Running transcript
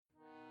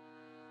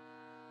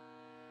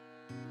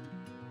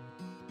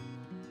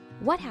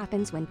What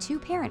happens when two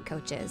parent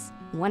coaches,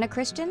 one a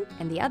Christian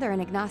and the other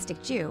an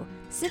agnostic Jew,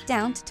 sit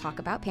down to talk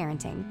about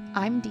parenting?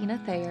 I'm Dina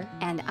Thayer.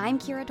 And I'm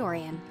Kira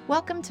Dorian.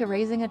 Welcome to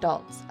Raising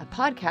Adults, a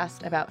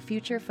podcast about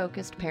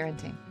future-focused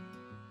parenting.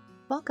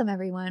 Welcome,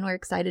 everyone. We're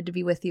excited to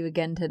be with you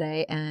again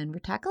today, and we're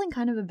tackling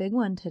kind of a big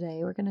one today.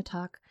 We're going to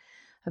talk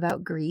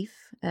about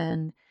grief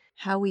and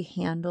how we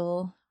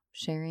handle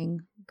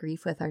sharing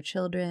grief with our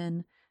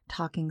children,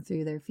 talking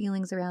through their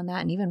feelings around that,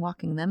 and even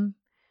walking them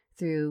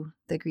through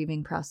the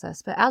grieving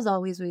process. But as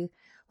always, we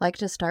like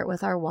to start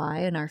with our why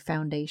and our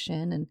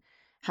foundation and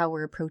how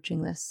we're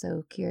approaching this.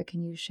 So Kira,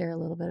 can you share a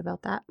little bit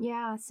about that?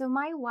 Yeah, so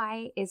my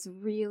why is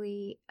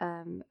really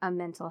a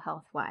mental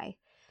health why.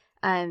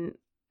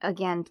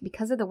 Again,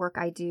 because of the work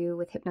I do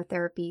with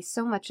hypnotherapy,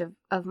 so much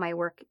of my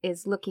work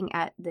is looking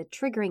at the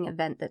triggering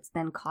event that's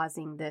then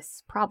causing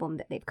this problem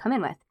that they've come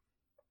in with.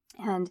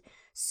 And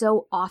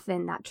so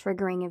often that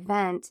triggering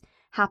event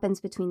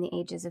happens between the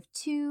ages of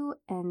 2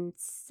 and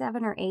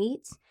 7 or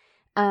 8.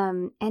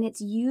 And it's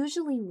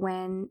usually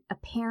when a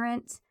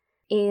parent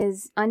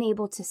is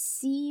unable to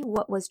see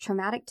what was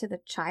traumatic to the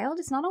child.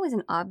 It's not always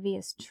an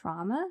obvious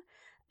trauma.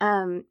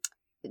 And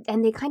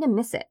they kind of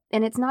miss it.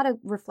 And it's not a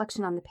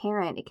reflection on the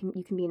parent.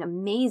 You can be an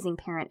amazing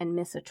parent and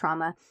miss a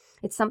trauma.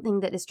 It's something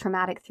that is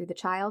traumatic through the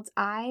child's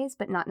eyes,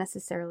 but not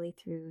necessarily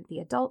through the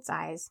adult's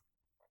eyes.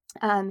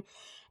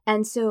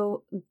 And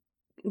so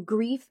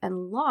grief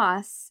and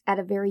loss at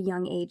a very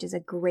young age is a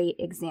great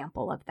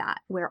example of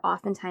that, where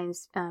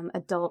oftentimes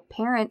adult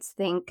parents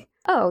think,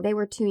 oh, they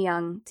were too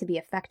young to be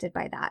affected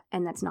by that.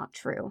 And that's not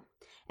true.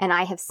 And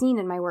I have seen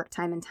in my work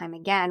time and time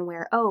again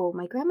where, oh,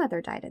 my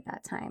grandmother died at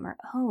that time, or,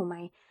 oh,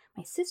 my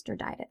sister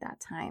died at that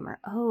time, or,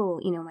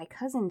 oh, my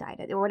cousin died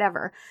at, or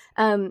whatever,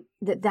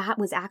 that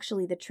was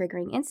actually the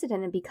triggering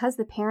incident. And because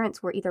the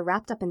parents were either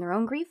wrapped up in their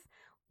own grief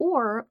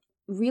or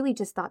really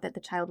just thought that the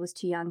child was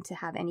too young to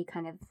have any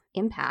kind of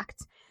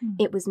impact,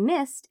 it was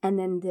missed. And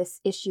then this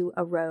issue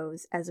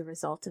arose as a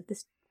result of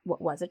this, what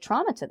was a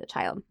trauma to the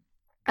child.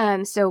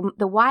 So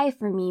the why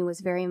for me was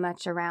very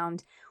much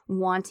around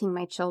wanting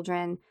my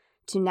children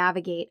to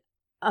navigate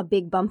a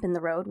big bump in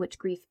the road, which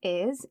grief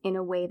is, in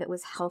a way that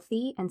was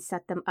healthy and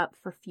set them up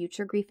for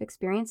future grief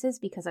experiences,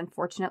 because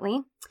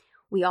unfortunately,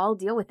 we all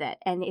deal with it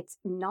and it's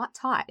not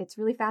taught. It's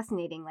really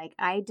fascinating. Like,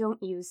 I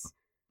don't use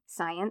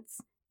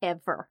science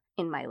ever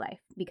in my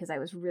life because I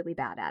was really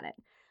bad at it.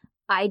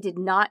 I did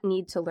not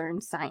need to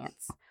learn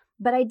science,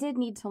 but I did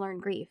need to learn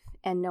grief,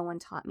 and no one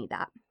taught me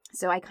that.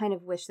 So I kind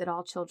of wish that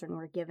all children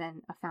were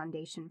given a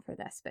foundation for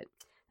this, but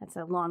that's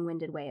a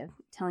long-winded way of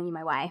telling you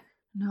my why.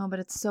 No, but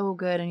it's so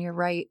good. And you're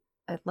right.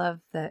 I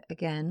love that,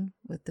 again,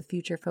 with the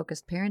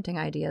future-focused parenting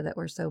idea that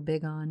we're so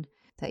big on,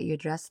 that you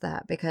address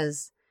that,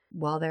 because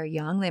while they're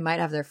young, they might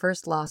have their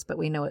first loss, but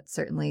we know it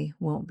certainly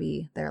won't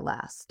be their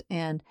last.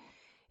 And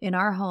in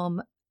our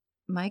home,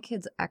 my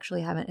kids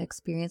actually haven't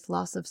experienced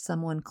loss of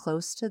someone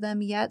close to them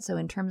yet. So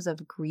in terms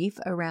of grief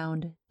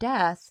around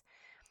death,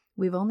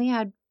 we've only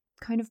had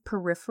kind of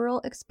peripheral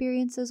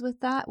experiences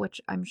with that,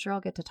 which I'm sure I'll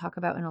get to talk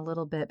about in a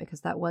little bit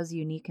because that was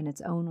unique in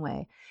its own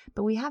way.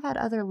 But we have had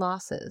other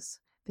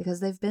losses because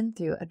they've been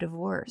through a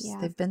divorce. Yeah.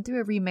 They've been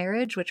through a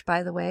remarriage, which,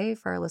 by the way,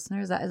 for our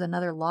listeners, that is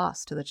another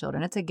loss to the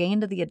children. It's a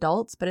gain to the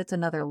adults, but it's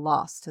another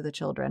loss to the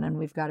children. And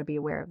we've got to be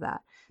aware of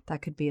that.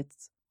 That could be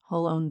its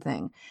whole own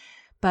thing.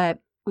 But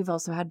we've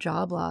also had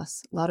job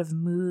loss, a lot of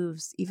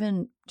moves,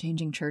 even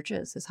changing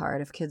churches is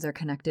hard if kids are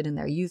connected in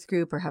their youth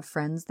group or have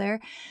friends there.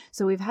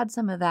 So we've had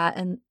some of that.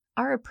 And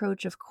our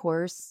approach, of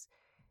course,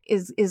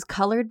 is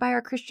colored by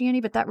our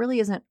Christianity, but that really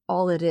isn't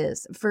all it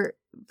is. For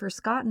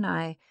Scott and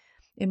I,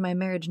 in my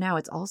marriage now,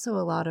 it's also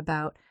a lot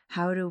about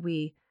how do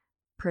we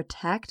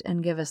protect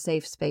and give a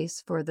safe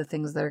space for the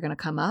things that are going to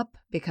come up,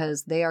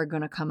 because they are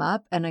going to come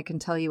up. And I can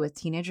tell you with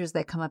teenagers,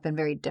 they come up in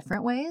very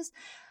different ways.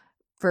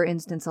 For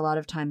instance, a lot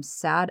of times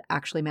sad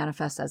actually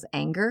manifests as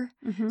anger.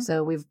 Mm-hmm.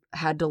 So we've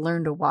had to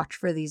learn to watch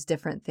for these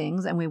different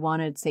things, and we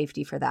wanted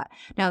safety for that.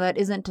 Now, that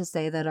isn't to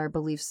say that our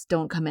beliefs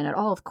don't come in at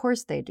all. Of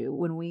course they do.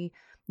 When we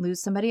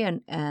lose somebody,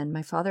 and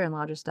my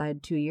father-in-law just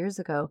died 2 years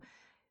ago,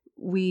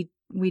 we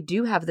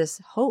do have this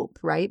hope,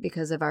 right?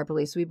 Because of our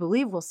beliefs. We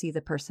believe we'll see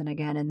the person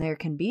again, and there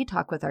can be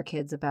talk with our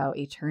kids about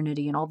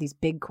eternity and all these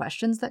big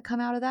questions that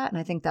come out of that. And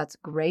I think that's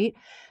great.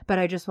 But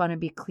I just want to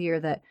be clear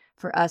that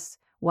for us,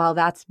 while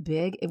that's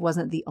big, it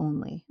wasn't the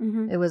only.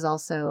 Mm-hmm. It was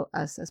also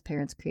us as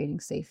parents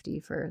creating safety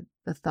for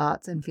the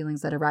thoughts and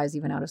feelings that arise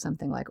even out of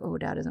something like, oh,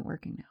 dad isn't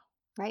working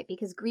now. Right,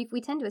 because grief, we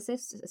tend to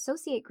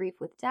associate grief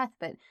with death,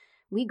 but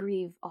we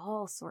grieve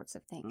all sorts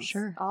of things.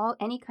 Sure.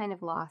 Any kind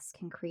of loss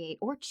can create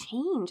or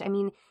change. I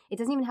mean, it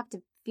doesn't even have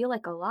to feel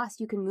like a loss.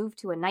 You can move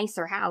to a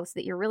nicer house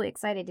that you're really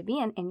excited to be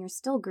in, and you're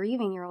still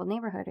grieving your old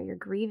neighborhood, or you're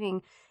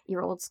grieving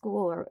your old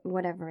school, or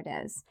whatever it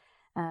is.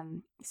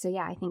 So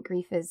yeah, I think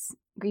grief is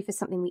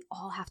something we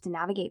all have to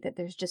navigate, that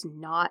there's just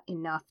not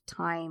enough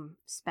time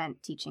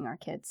spent teaching our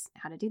kids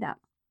how to do that.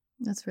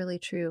 That's really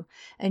true.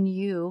 And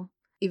you,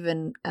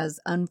 even as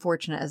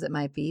unfortunate as it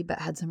might be, but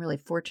had some really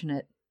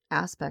fortunate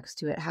aspects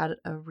to it, had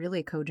a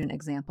really cogent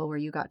example where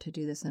you got to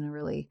do this in a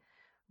really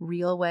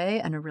real way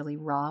and a really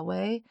raw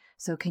way.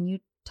 So can you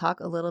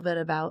talk a little bit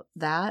about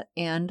that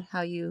and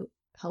how you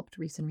helped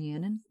Reese and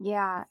Rhiannon?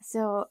 Yeah.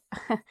 So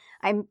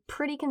I'm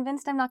pretty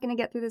convinced I'm not going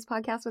to get through this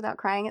podcast without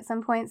crying at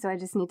some point. So I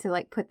just need to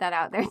like put that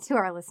out there to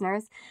our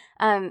listeners.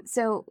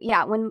 So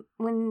yeah, when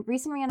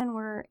Reese and Rhiannon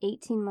were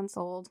 18 months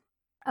old,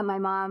 my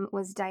mom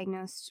was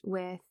diagnosed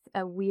with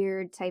a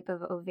weird type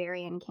of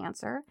ovarian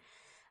cancer.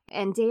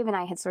 And Dave and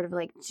I had sort of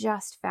like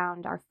just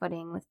found our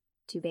footing with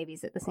two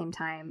babies at the same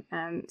time.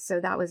 So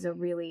that was it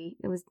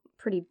was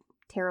pretty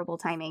terrible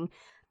timing.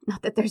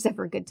 Not that there's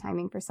ever good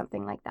timing for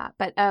something like that.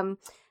 But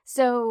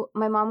so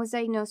my mom was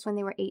diagnosed when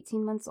they were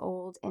 18 months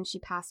old, and she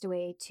passed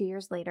away 2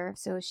 years later.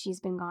 So she's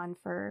been gone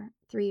for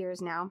 3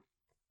 years now.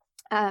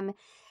 And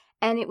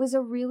it was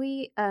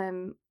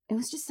it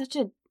was just such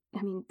a,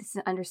 I mean, this is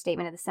an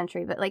understatement of the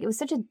century, but like it was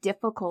such a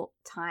difficult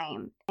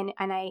time. And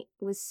I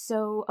was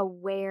so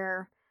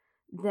aware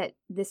that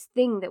this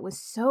thing that was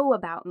so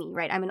about me,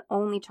 right? I'm an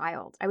only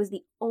child. I was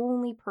the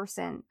only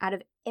person out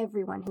of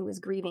everyone who was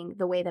grieving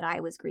the way that I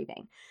was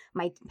grieving.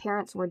 My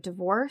parents were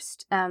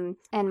divorced, and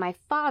my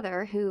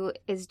father, who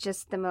is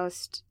just the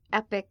most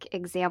epic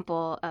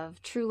example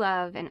of true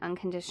love and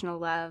unconditional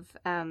love.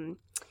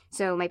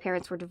 So my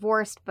parents were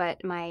divorced,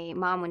 but my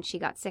mom, when she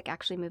got sick,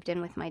 actually moved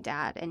in with my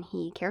dad, and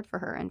he cared for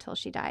her until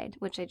she died,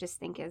 which I just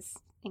think is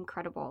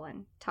incredible.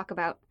 And talk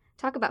about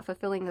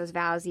fulfilling those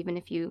vows, even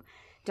if you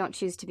don't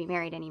choose to be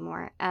married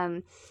anymore.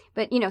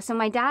 But, so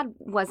my dad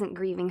wasn't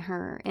grieving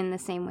her in the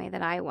same way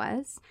that I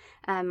was.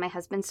 My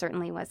husband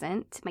certainly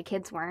wasn't. My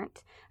kids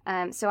weren't.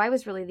 So I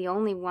was really the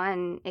only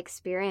one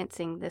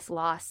experiencing this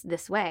loss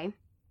this way.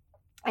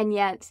 And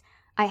yet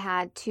I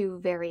had two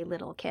very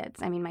little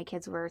kids. I mean, my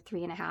kids were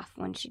 3.5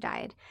 when she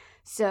died.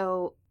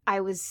 So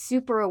I was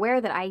super aware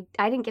that I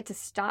didn't get to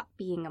stop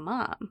being a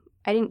mom.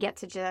 I didn't get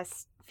to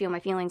just feel my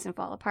feelings and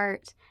fall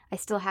apart. I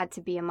still had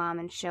to be a mom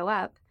and show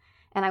up.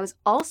 And I was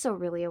also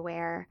really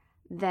aware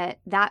that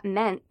that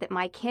meant that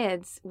my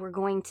kids were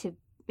going to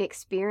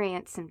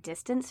experience some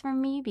distance from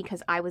me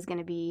because I was going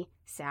to be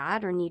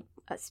sad or need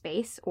a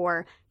space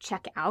or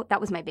check out. That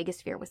was my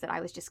biggest fear, was that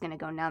I was just going to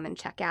go numb and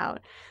check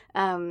out.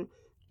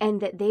 And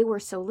that they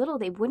were so little,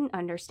 they wouldn't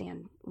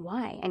understand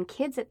why. And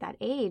kids at that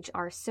age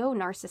are so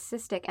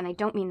narcissistic, and I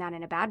don't mean that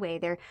in a bad way.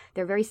 They're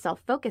very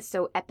self-focused.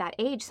 So at that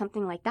age,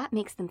 something like that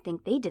makes them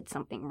think they did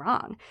something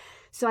wrong.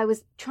 So I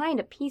was trying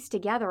to piece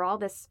together all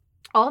this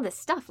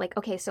stuff. Like,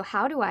 okay, so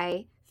how do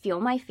I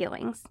feel my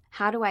feelings?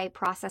 How do I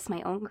process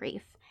my own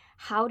grief?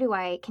 How do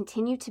I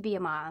continue to be a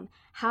mom?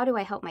 How do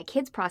I help my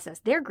kids process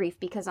their grief?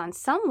 Because on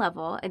some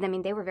level, and I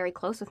mean, they were very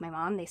close with my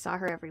mom. They saw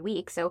her every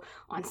week. So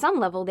on some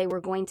level, they were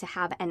going to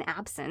have an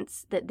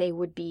absence that they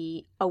would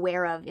be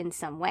aware of in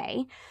some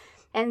way.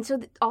 And so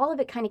all of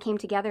it kind of came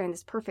together in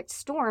this perfect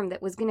storm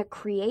that was going to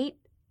create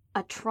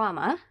a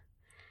trauma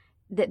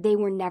that they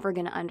were never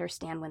going to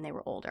understand when they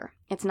were older.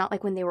 It's not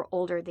like when they were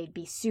older, they'd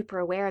be super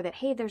aware that,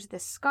 hey, there's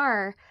this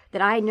scar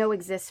that I know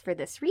exists for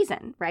this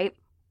reason, right?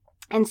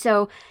 And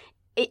so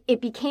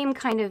it became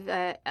kind of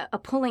a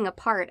pulling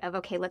apart of,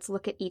 okay, let's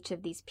look at each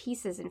of these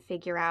pieces and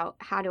figure out,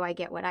 how do I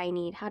get what I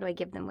need? How do I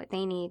give them what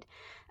they need?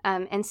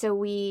 And so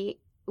we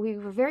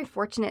were very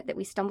fortunate that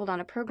we stumbled on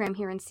a program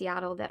here in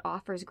Seattle that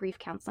offers grief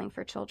counseling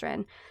for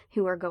children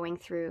who are going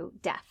through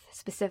death,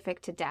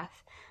 specific to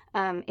death.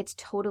 It's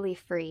totally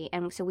free.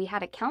 And so we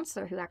had a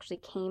counselor who actually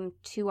came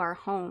to our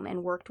home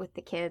and worked with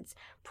the kids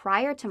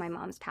prior to my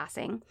mom's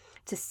passing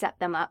to set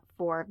them up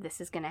for,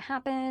 this is going to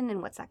happen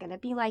and what's that going to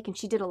be like. And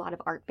she did a lot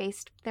of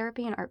art-based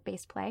therapy and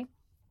art-based play.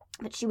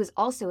 But she was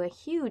also a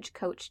huge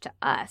coach to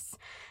us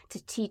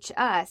to teach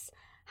us,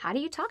 how do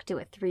you talk to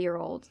a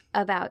 3-year-old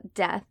about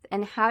death,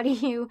 and how do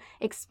you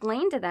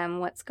explain to them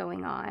what's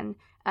going on?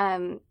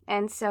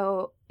 And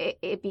so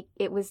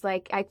it was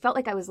like, I felt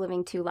like I was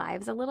living two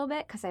lives a little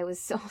bit, because I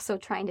was also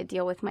trying to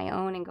deal with my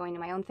own and going to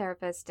my own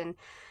therapist and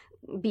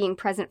being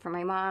present for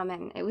my mom.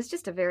 And it was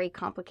just a very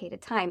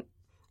complicated time.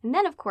 And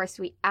then, of course,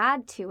 we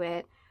add to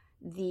it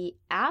the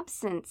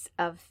absence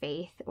of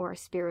faith or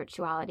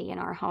spirituality in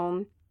our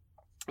home.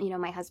 You know,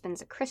 my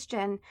husband's a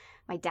Christian.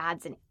 My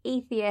dad's an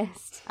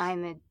atheist.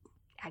 I'm an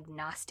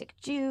agnostic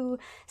Jew.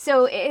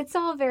 So it's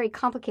all very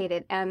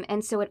complicated.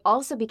 And so it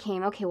also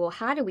became, okay, well,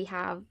 how do we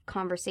have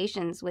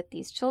conversations with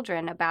these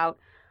children about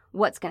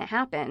what's going to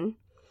happen?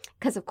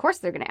 Because of course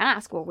they're going to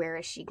ask, well, where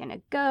is she going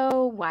to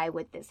go? Why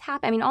would this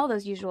happen? I mean, all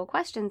those usual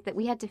questions that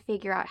we had to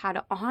figure out how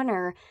to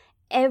honor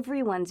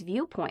everyone's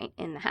viewpoint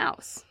in the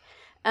house.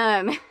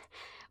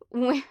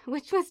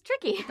 Which was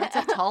tricky. That's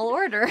a tall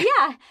order.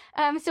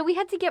 Yeah. So we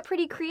had to get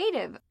pretty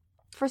creative.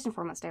 First and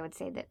foremost, I would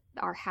say that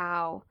our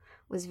how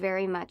was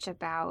very much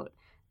about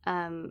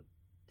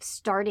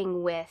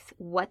starting with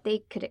what they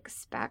could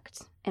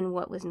expect and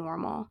what was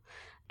normal,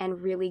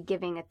 and really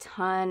giving a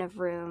ton of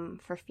room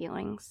for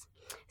feelings.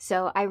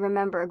 So I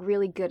remember a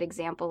really good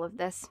example of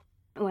this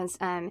was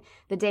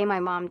the day my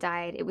mom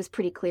died. It was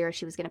pretty clear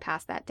she was going to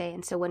pass that day.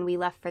 And so when we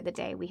left for the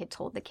day, we had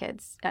told the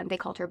kids, they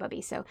called her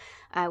Bubby. So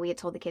we had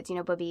told the kids, you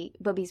know,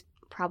 Bubby's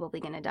probably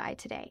going to die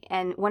today.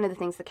 And one of the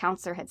things the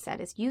counselor had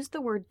said is, use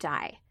the word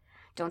die.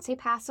 Don't say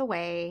pass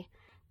away.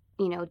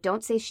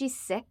 Don't say she's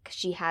sick.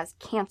 She has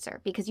cancer,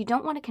 because you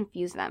don't want to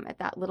confuse them at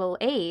that little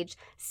age.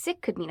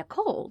 Sick could mean a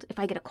cold. If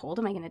I get a cold,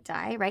 am I going to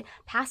die, right?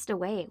 Passed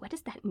away. What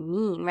does that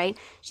mean, right?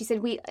 She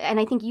said and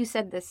I think you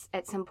said this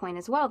at some point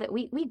as well, that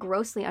we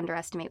grossly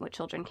underestimate what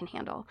children can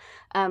handle.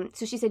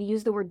 So she said,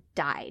 use the word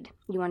died.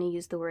 You want to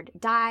use the word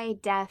die,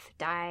 death,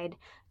 died,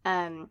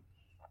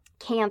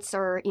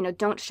 cancer,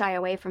 don't shy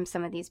away from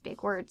some of these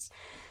big words.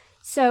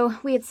 So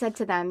we had said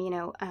to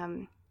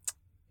them,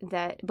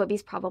 that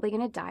Bubby's probably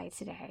going to die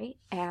today,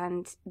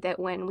 and that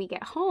when we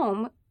get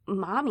home,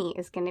 Mommy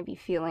is going to be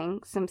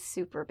feeling some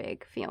super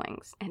big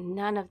feelings, and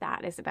none of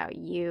that is about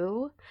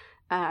you.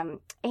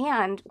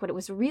 And what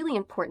was really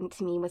important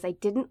to me was I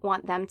didn't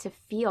want them to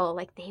feel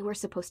like they were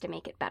supposed to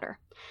make it better,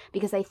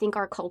 because I think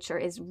our culture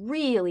is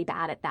really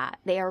bad at that.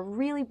 We're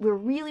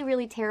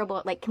really terrible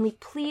at, like, can we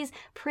please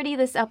pretty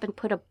this up and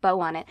put a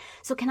bow on it?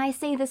 So can I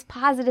say this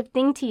positive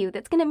thing to you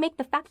that's going to make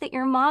the fact that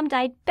your mom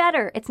died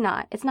better? It's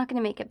not going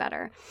to make it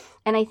better.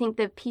 And I think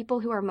the people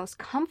who are most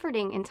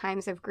comforting in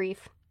times of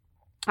grief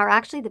are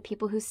actually the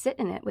people who sit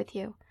in it with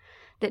you,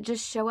 that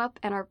just show up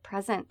and are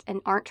present and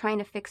aren't trying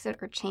to fix it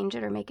or change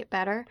it or make it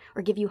better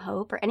or give you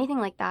hope or anything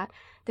like that.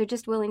 They're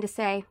just willing to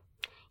say,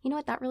 you know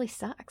what, that really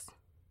sucks.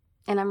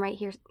 And I'm right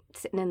here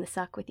sitting in the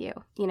suck with you,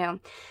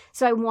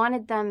 So I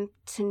wanted them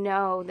to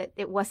know that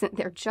it wasn't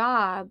their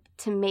job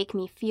to make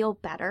me feel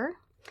better.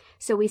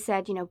 So we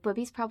said,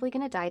 Bubby's probably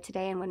going to die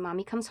today, and when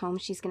Mommy comes home,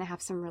 she's going to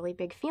have some really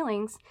big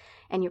feelings,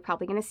 and you're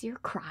probably going to see her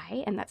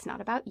cry, and that's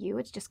not about you.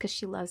 It's just because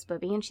she loves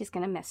Bubby and she's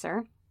going to miss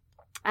her.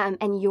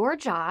 And your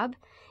job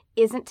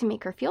isn't to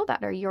make her feel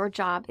better. Your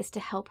job is to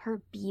help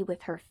her be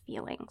with her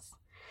feelings.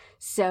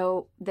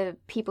 So the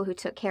people who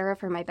took care of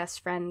her, my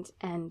best friend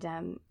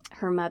and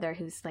her mother,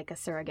 who's like a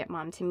surrogate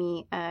mom to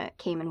me,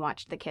 came and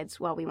watched the kids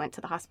while we went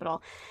to the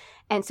hospital.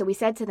 And so we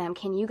said to them,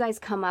 can you guys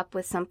come up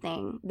with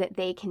something that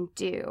they can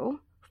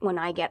do when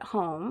I get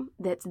home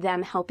that's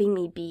them helping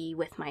me be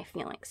with my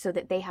feelings, so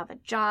that they have a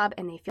job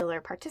and they feel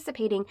they're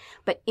participating,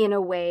 but in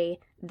a way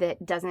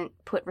that doesn't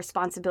put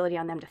responsibility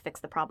on them to fix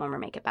the problem or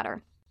make it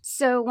better.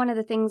 So one of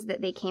the things that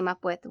they came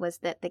up with was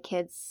that the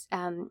kids,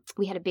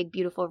 we had a big,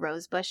 beautiful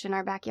rose bush in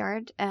our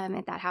backyard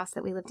at that house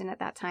that we lived in at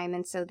that time.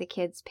 And so the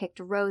kids picked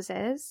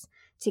roses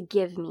to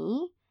give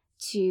me,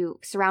 to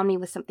surround me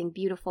with something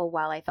beautiful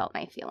while I felt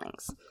my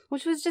feelings,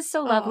 which was just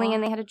so lovely. Aww.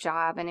 And they had a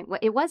job, and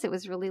it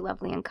was really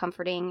lovely and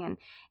comforting.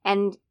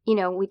 And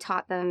we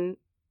taught them,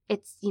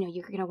 it's,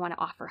 you're going to want to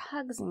offer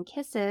hugs and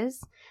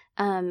kisses,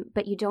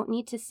 but you don't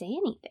need to say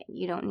anything.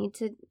 You don't need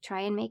to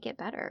try and make it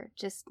better.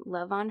 Just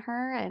love on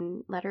her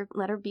and let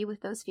her be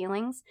with those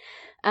feelings.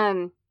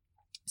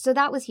 So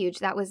that was huge.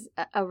 That was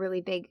a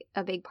really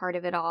big part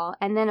of it all.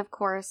 And then, of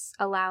course,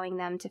 allowing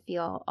them to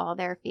feel all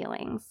their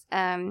feelings.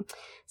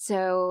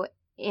 So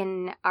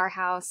in our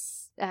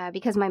house,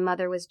 because my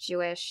mother was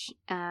Jewish,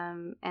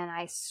 and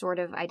I sort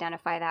of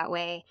identify that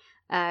way,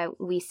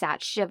 we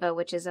sat Shiva,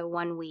 which is a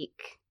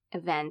 1-week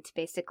event,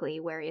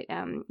 basically, where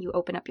you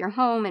open up your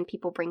home and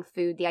people bring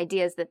food. The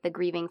idea is that the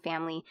grieving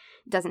family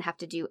doesn't have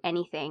to do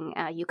anything.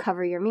 You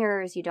cover your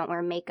mirrors. You don't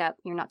wear makeup.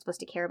 You're not supposed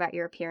to care about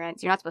your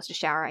appearance. You're not supposed to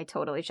shower. I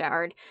totally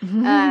showered.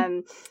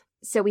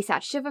 So we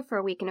sat Shiva for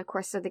a week. And of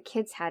course, so the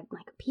kids had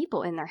like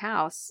people in their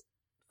house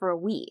for a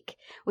week,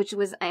 which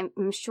was,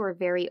 I'm sure,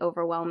 very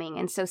overwhelming.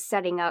 And so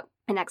setting up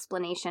an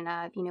explanation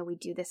of, we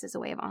do this as a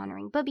way of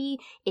honoring Bubby.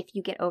 If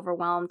you get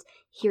overwhelmed,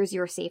 here's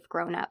your safe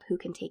grown-up who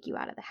can take you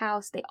out of the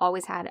house. They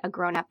always had a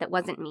grown-up that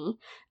wasn't me,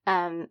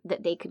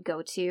 that they could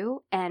go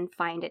to and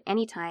find at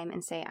any time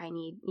and say, I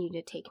need you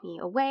to take me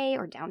away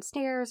or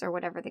downstairs or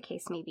whatever the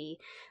case may be.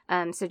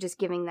 So just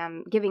giving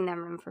them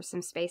room for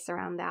some space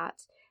around that.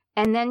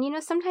 And then,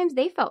 sometimes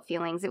they felt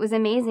feelings. It was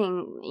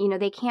amazing.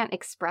 They can't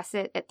express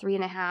it at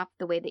 3.5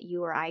 the way that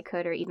you or I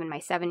could, or even my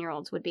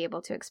 7-year-olds would be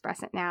able to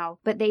express it now.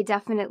 But they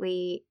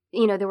definitely,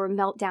 there were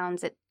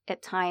meltdowns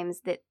at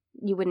times that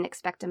you wouldn't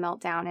expect a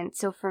meltdown. And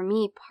so for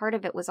me, part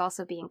of it was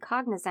also being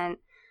cognizant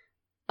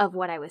of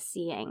what I was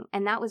seeing.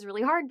 And that was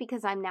really hard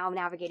because I'm now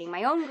navigating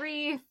my own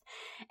grief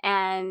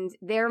and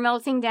they're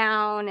melting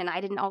down, and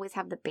I didn't always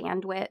have the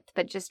bandwidth,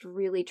 but just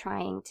really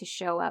trying to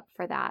show up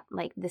for that.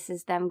 Like, this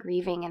is them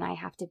grieving and I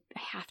have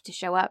to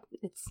show up.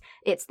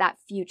 It's that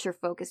future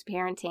focused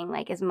parenting.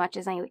 Like, as much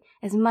as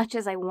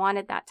I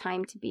wanted that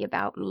time to be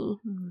about me,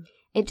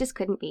 it just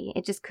couldn't be.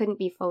 It just couldn't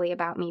be fully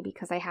about me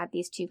because I had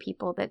these two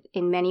people that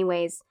in many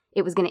ways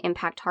it was going to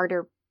impact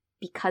harder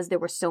because there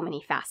were so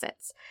many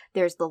facets.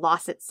 There's the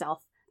loss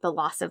itself, the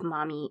loss of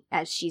Mommy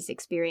as she's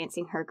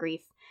experiencing her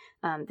grief,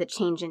 the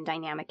change in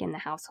dynamic in the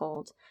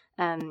household,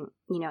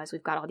 as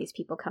we've got all these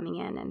people coming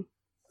in.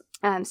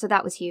 And so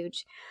that was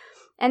huge.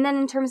 And then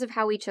in terms of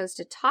how we chose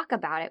to talk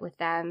about it with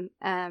them,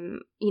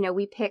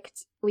 we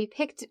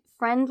picked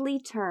friendly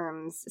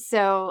terms.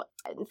 So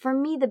for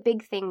me, the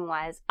big thing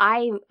was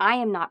I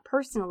am not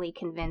personally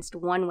convinced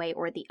one way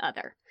or the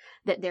other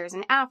that there's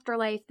an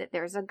afterlife, that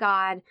there's a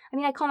God. I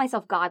mean, I call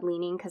myself God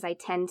leaning because I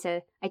tend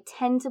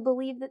to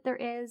believe that there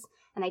is,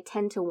 and I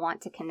tend to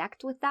want to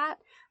connect with that.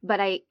 But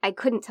I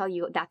couldn't tell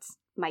you that's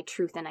my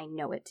truth and I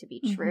know it to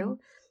be true.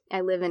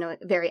 I live in a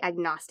very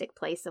agnostic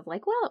place of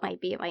like, well, it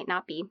might be, it might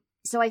not be.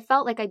 So I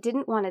felt like I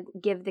didn't want to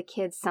give the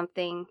kids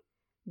something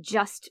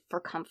just for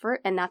comfort,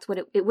 and that's what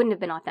it wouldn't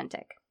have been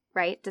authentic,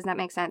 right? Does that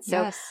make sense?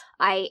 Yes. So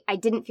I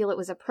didn't feel it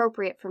was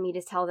appropriate for me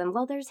to tell them,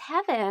 well, there's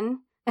heaven,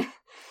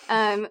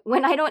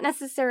 when I don't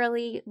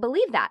necessarily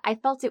believe that. I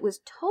felt it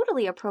was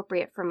totally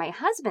appropriate for my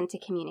husband to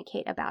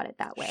communicate about it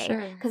that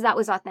way, because that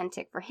was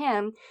authentic for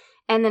him.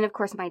 And then, of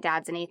course, my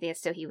dad's an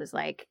atheist, so he was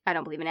like, I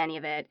don't believe in any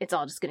of it. It's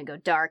all just going to go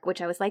dark,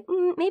 which I was like,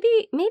 maybe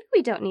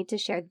we don't need to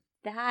share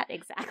that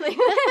exactly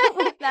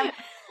with them.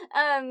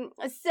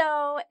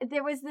 So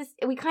there was this,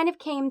 we kind of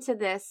came to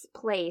this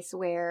place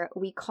where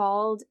we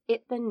called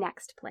it The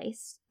Next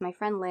Place. My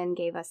friend Lynn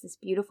gave us this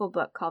beautiful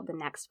book called The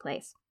Next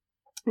Place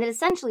that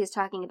essentially is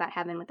talking about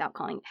heaven without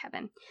calling it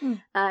heaven,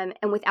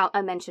 and without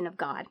a mention of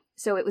God.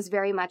 So it was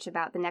very much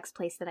about the next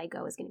place that I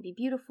go is going to be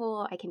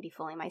beautiful. I can be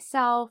fully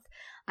myself.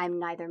 I'm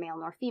neither male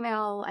nor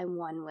female. I'm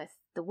one with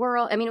the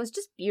world. I mean, it was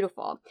just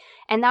beautiful.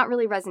 And that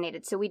really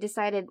resonated. So we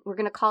decided we're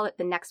going to call it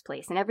The Next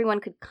Place. And everyone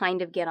could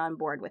kind of get on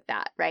board with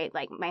that, right?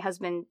 Like my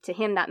husband, to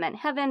him, that meant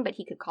heaven, but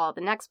he could call it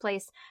The Next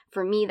Place.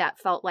 For me, that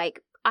felt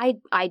like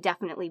I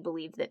definitely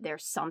believe that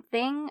there's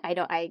something. I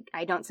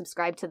don't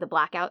subscribe to the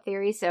blackout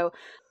theory. So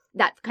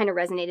that kind of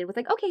resonated with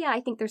like, okay, yeah,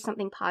 I think there's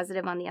something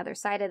positive on the other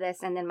side of this.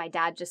 And then my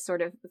dad just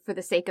sort of, for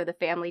the sake of the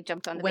family,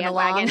 jumped on the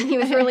bandwagon. He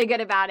was really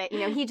good about it.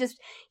 You know,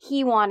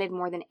 he wanted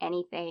more than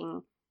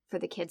anything for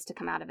the kids to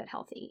come out of it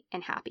healthy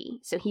and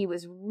happy. So he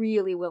was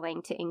really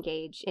willing to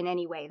engage in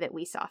any way that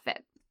we saw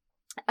fit.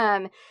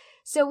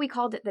 So we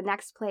called it The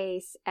Next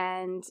Place,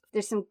 and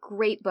there's some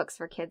great books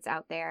for kids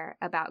out there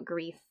about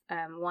grief.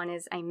 One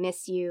is I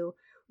Miss You.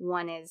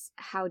 One is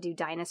How Do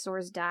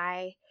Dinosaurs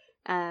Die?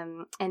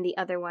 And the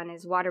other one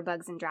is Water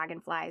Bugs and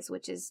Dragonflies,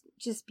 which is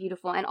just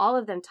beautiful. And all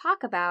of them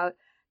talk about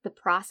the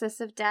process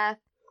of death,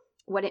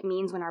 what it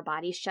means when our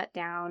bodies shut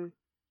down.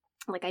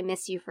 Like I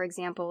Miss You, for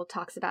example,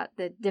 talks about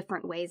the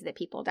different ways that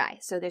people die.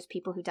 So there's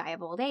people who die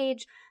of old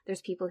age,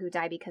 there's people who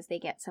die because they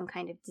get some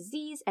kind of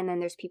disease, and then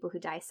there's people who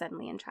die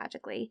suddenly and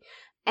tragically.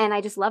 And I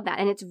just love that.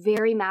 And it's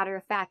very matter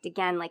of fact.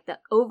 Again, like the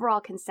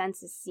overall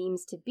consensus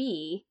seems to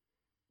be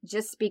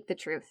just speak the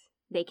truth.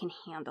 They can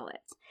handle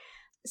it.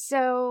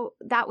 So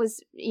that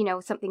was,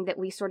 something that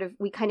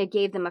we kind of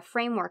gave them a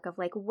framework of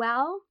like,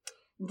 well,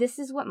 this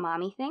is what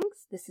mommy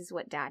thinks. This is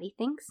what daddy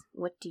thinks.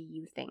 What do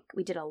you think?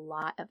 We did a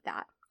lot of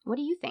that. What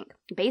do you think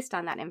based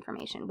on that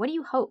information? What do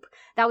you hope?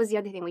 That was the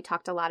other thing. We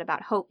talked a lot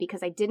about hope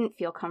because I didn't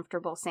feel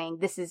comfortable saying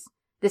this is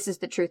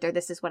the truth or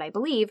this is what I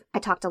believe. I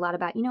talked a lot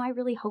about, I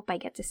really hope I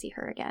get to see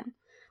her again.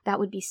 That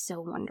would be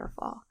so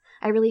wonderful.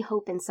 I really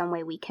hope in some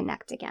way we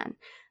connect again.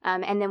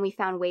 And then we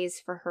found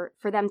ways for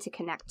them to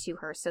connect to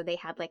her. So they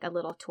had like a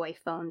little toy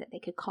phone that they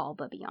could call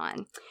Bubby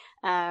on.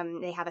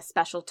 They have a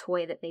special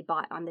toy that they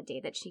bought on the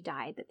day that she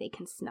died that they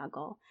can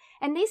snuggle.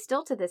 And they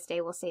still to this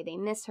day will say they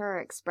miss her,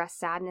 or express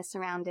sadness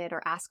around it,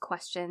 or ask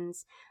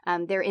questions.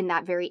 They're in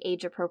that very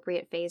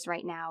age-appropriate phase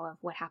right now of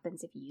what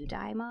happens if you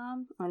die,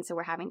 Mom? And so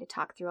we're having to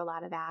talk through a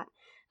lot of that.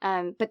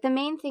 But the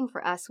main thing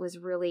for us was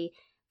really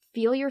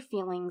feel your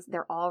feelings.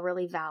 They're all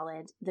really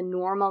valid. The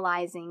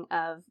normalizing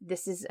of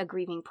this is a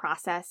grieving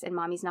process and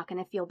mommy's not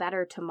going to feel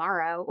better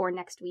tomorrow or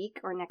next week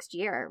or next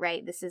year,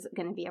 right? This is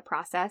going to be a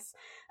process.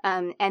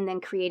 And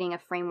then creating a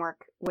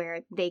framework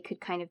where they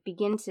could kind of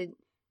begin to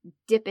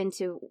dip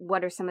into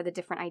what are some of the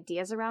different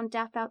ideas around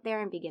death out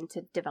there and begin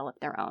to develop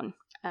their own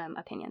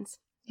opinions.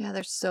 Yeah,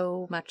 there's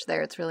so much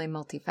there. It's really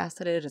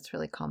multifaceted. It's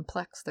really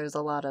complex. There's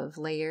a lot of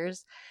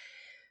layers.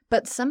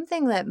 But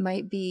something that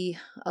might be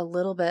a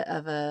little bit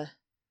of a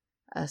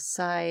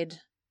side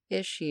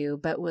issue,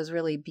 but was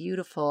really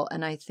beautiful,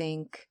 and I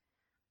think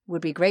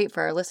would be great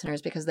for our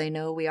listeners because they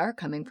know we are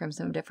coming from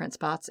some different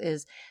spots,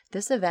 is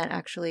this event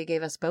actually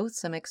gave us both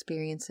some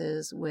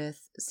experiences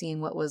with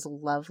seeing what was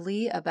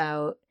lovely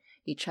about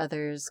each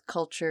other's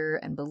culture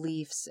and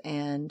beliefs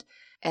and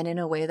in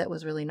a way that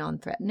was really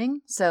non-threatening.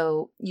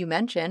 So you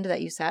mentioned that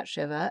you sat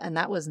Shiva, and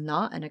that was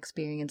not an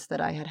experience that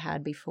I had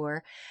had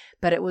before,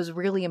 but it was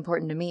really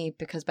important to me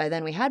because by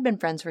then we had been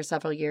friends for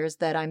several years,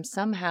 that I'm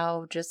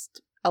somehow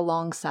just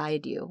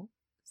alongside you.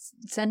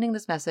 Sending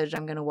this message,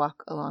 I'm going to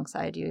walk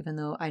alongside you, even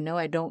though I know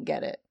I don't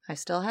get it. I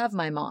still have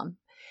my mom.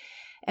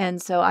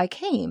 And so I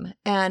came,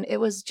 and it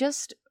was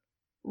just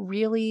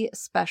really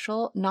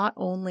special, not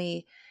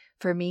only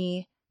for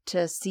me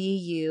to see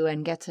you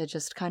and get to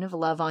just kind of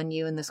love on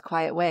you in this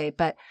quiet way,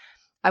 but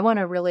I want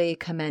to really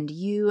commend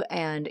you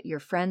and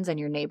your friends and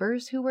your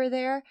neighbors who were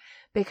there,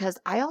 because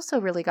I also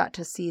really got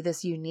to see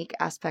this unique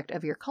aspect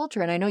of your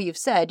culture. And I know you've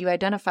said you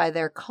identify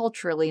there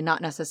culturally,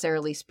 not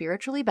necessarily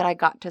spiritually, but I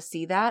got to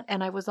see that.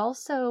 And I was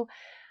also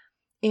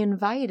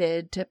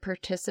invited to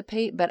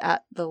participate, but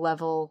at the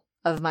level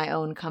of my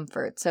own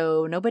comfort.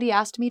 So nobody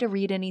asked me to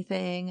read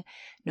anything.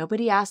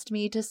 Nobody asked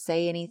me to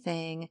say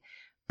anything.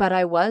 But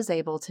I was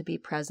able to be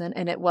present,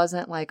 and it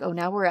wasn't like, oh,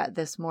 now we're at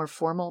this more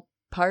formal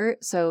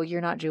part, so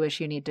you're not Jewish,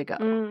 you need to go.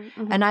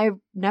 Mm-hmm. And I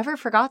never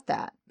forgot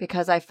that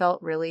because I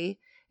felt really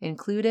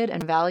included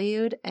and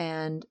valued,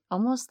 and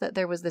almost that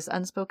there was this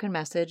unspoken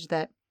message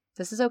that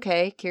this is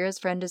okay. Kira's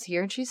friend is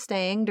here and she's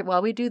staying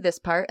while we do this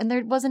part. And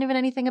there wasn't even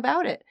anything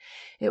about it.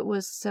 It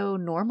was so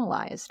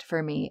normalized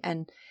for me.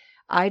 And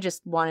I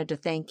just wanted to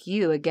thank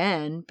you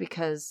again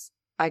because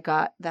I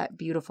got that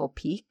beautiful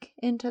peek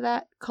into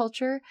that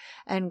culture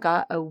and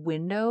got a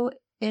window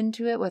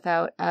into it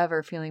without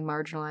ever feeling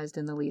marginalized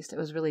in the least. It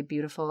was really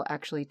beautiful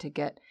actually to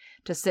get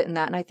to sit in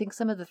that. And I think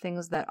some of the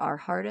things that are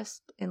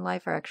hardest in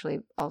life are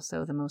actually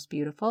also the most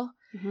beautiful.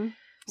 Mm-hmm.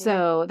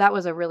 So that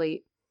was a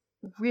really,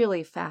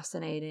 really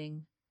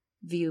fascinating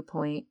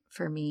viewpoint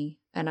for me.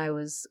 And I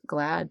was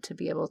glad to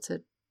be able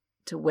to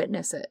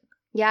witness it.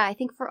 Yeah, I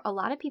think for a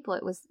lot of people,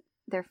 it was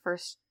their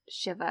first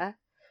Shiva.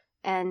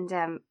 And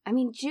I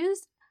mean,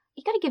 Jews,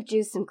 you got to give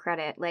Jews some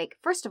credit. Like,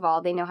 first of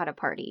all, they know how to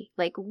party.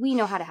 Like, we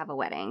know how to have a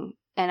wedding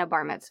and a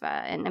bar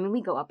mitzvah. And I mean,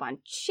 we go up on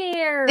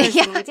chairs.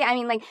 Yeah. And I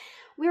mean, like,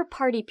 we're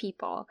party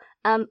people.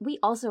 We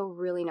also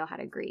really know how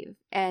to grieve.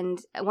 And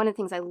one of the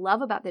things I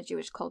love about the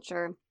Jewish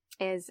culture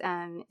is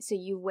so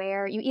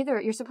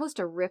you're supposed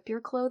to rip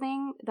your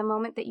clothing the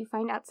moment that you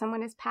find out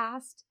someone has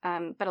passed.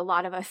 But a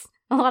lot of us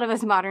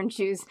modern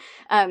Jews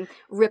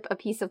rip a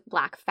piece of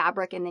black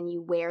fabric and then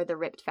you wear the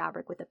ripped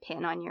fabric with a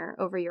pin on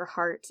over your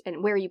heart,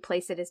 and where you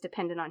place it is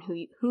dependent on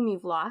whom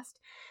you've lost.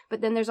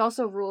 But then there's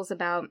also rules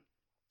about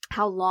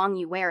how long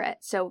you wear it.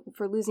 So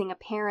for losing a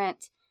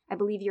parent, I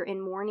believe you're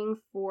in mourning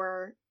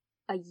for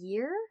a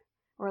year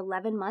or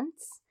 11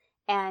 months.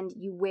 And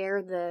you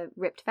wear the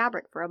ripped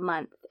fabric for a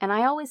month. And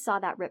I always saw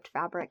that ripped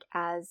fabric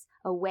as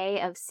a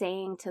way of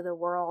saying to the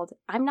world,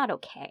 I'm not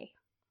okay.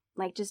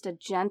 Like just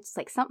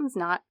like something's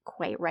not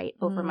quite right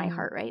over my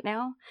heart right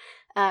now.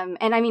 And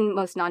I mean,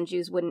 most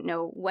non-Jews wouldn't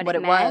know what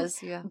it meant,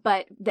 was, yeah.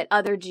 But that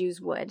other Jews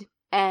would.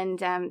 And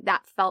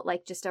that felt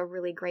like just a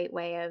really great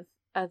way of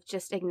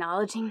just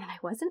acknowledging that I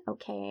wasn't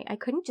okay. I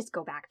couldn't just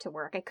go back to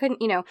work. I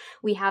couldn't,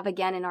 we have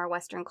again in our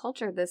Western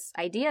culture this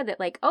idea that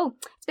like, oh,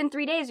 it's been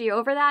 3 days. Are you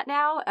over that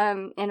now?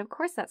 And of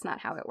course that's not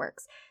how it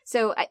works.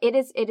 So it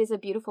is a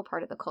beautiful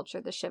part of the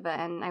culture, the Shiva.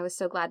 And I was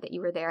so glad that you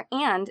were there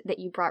and that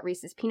you brought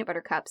Reese's peanut butter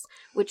cups,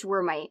 which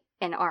were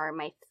are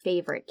my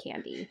favorite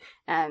candy.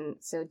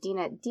 So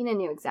Dina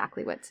knew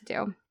exactly what to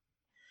do.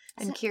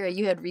 And Kira,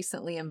 you had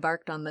recently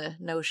embarked on the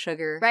no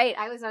sugar. Right.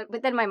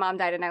 But then my mom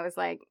died and I was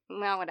like,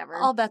 well, whatever.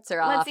 All bets are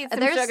off. Let's eat some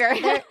sugar.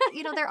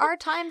 There are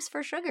times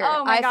for sugar.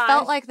 Oh my gosh. I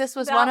felt like this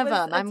was one of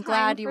them. I'm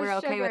glad you were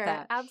okay with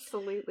that.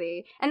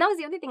 Absolutely. And that was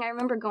the other thing I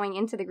remember going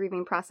into the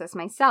grieving process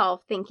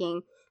myself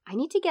thinking, I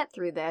need to get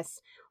through this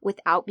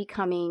without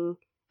becoming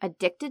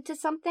addicted to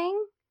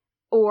something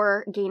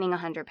or gaining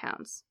 100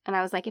 pounds. And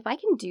I was like, if I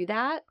can do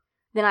that,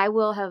 then I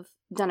will have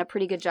done a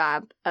pretty good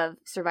job of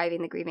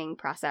surviving the grieving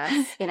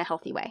process in a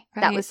healthy way.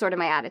 Right. That was sort of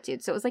my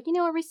attitude. So it was like,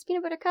 a Reese's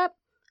peanut butter cup,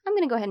 I'm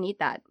going to go ahead and eat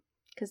that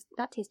because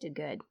that tasted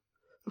good.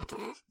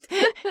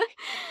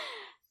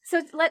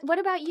 So what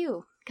about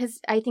you?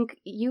 Because I think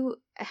you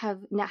have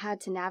had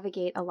to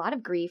navigate a lot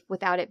of grief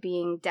without it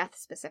being death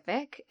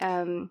specific.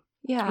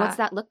 Yeah. What's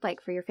that look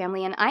like for your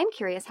family? And I'm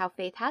curious how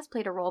faith has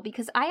played a role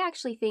because I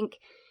actually think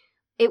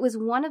it was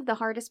one of the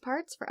hardest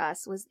parts for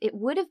us was it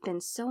would have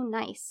been so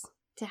nice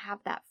to have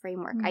that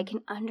framework. I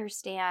can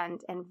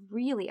understand and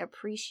really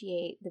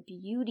appreciate the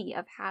beauty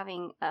of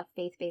having a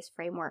faith-based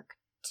framework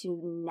to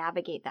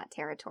navigate that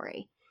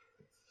territory.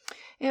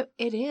 It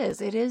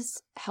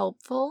is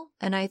helpful.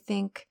 And I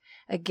think,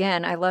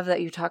 again, I love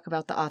that you talk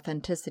about the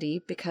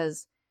authenticity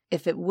because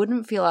if it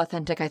wouldn't feel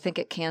authentic, I think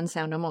it can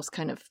sound almost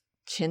kind of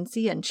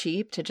chintzy and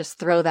cheap to just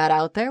throw that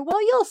out there.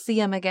 Well, you'll see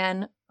him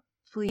again.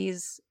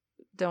 Please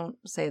don't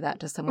say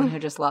that to someone who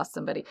just lost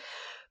somebody.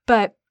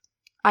 But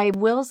I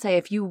will say,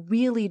 if you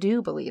really do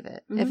believe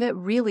it, if it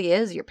really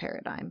is your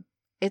paradigm,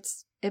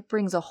 it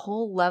brings a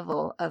whole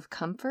level of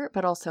comfort,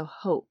 but also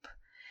hope,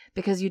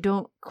 because you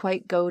don't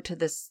quite go to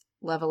this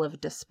level of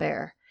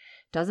despair.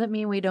 Doesn't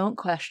mean we don't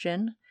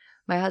question.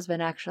 My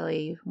husband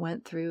actually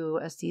went through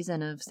a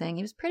season of saying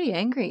he was pretty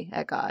angry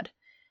at God.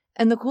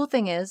 And the cool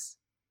thing is,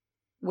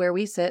 where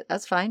we sit,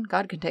 that's fine.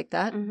 God can take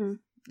that.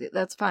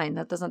 That's fine.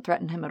 That doesn't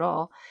threaten him at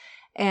all.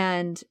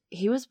 And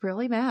he was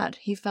really mad.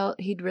 He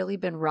felt he'd really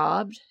been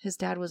robbed. His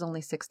dad was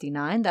only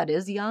 69. That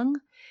is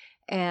young.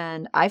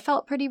 And I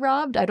felt pretty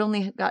robbed. I'd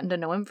only gotten to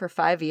know him for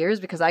 5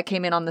 years because I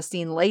came in on the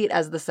scene late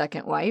as the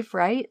second wife,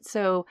 right?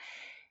 So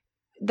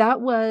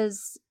that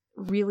was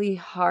really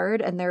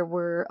hard. And there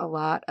were a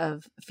lot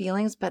of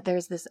feelings, but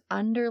there's this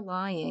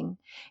underlying,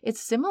 it's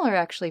similar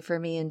actually for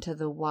me into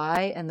the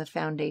why and the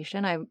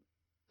foundation.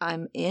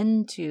 I'm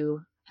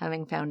into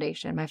having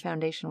foundation. My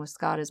foundation with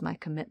Scott is my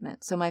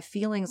commitment. So my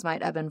feelings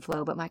might ebb and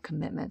flow, but my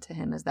commitment to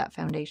him is that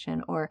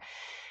foundation. Or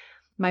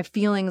my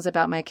feelings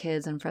about my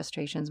kids and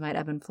frustrations might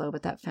ebb and flow,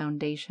 but that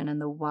foundation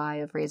and the why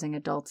of raising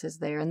adults is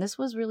there. And this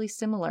was really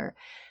similar.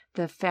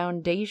 The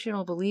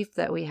foundational belief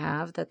that we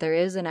have that there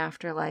is an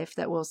afterlife,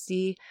 that we'll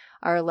see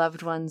our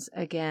loved ones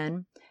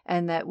again,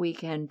 and that we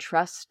can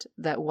trust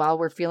that while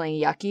we're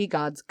feeling yucky,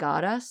 God's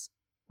got us,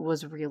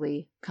 was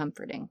really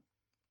comforting.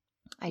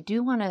 I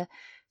do want to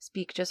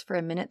speak just for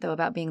a minute, though,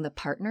 about being the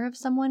partner of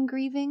someone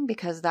grieving,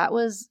 because that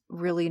was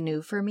really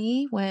new for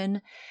me.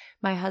 When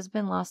my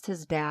husband lost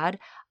his dad,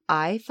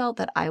 I felt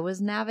that I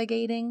was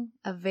navigating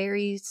a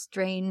very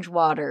strange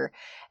water,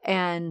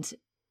 and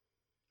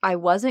I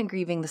wasn't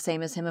grieving the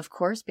same as him, of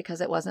course, because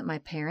it wasn't my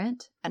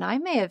parent. And I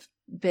may have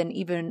been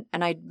even,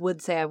 and I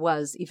would say I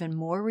was even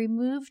more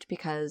removed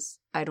because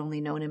I'd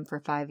only known him for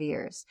 5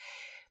 years.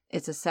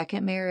 It's a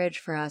second marriage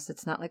for us.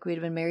 It's not like we'd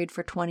been married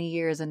for 20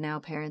 years and now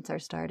parents are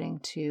starting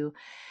to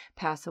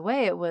pass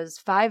away. It was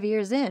 5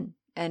 years in,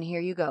 and here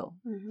you go.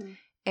 Mm-hmm.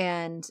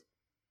 And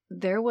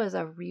there was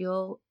a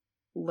real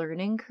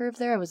learning curve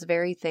there. I was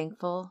very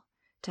thankful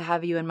to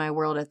have you in my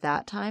world at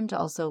that time to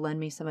also lend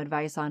me some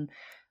advice on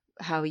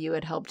how you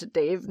had helped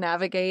Dave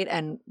navigate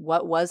and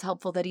what was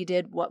helpful that he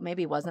did, what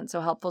maybe wasn't so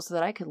helpful, so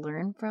that I could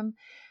learn from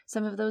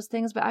some of those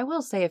things. But I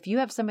will say, if you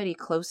have somebody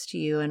close to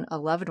you and a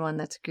loved one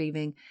that's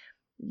grieving,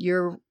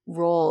 your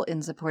role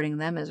in supporting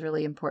them is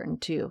really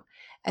important too.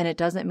 And it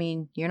doesn't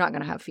mean you're not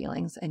going to have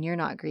feelings and you're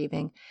not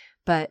grieving,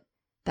 but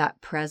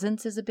that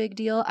presence is a big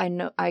deal. I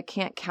know I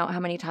can't count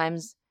how many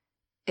times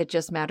it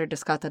just mattered to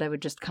Scott that I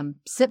would just come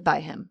sit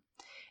by him.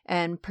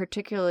 And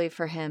particularly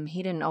for him,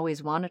 he didn't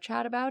always want to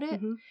chat about it.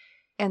 Mm-hmm.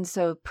 And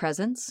so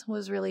presence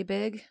was really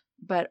big,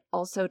 but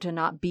also to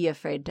not be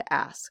afraid to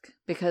ask,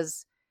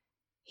 because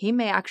he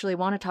may actually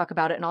want to talk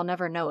about it and I'll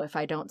never know if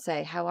I don't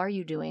say, how are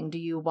you doing? Do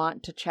you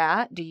want to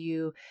chat? Do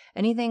you,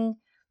 anything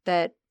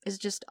that is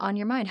just on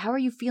your mind? How are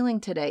you feeling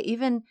today?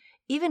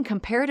 Even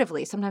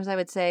comparatively, sometimes I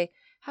would say,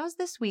 how's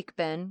this week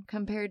been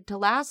compared to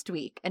last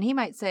week? And he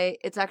might say,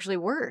 it's actually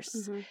worse.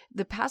 Mm-hmm.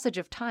 The passage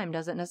of time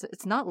doesn't necessarily,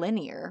 it's not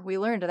linear. We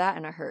learned that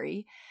in a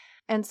hurry.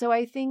 And so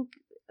I think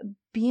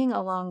being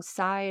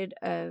alongside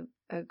a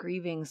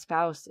grieving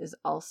spouse is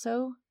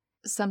also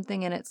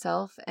something in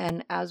itself.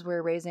 And as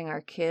we're raising our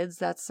kids,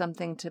 that's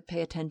something to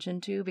pay attention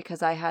to,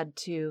 because I had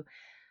to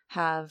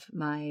have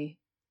my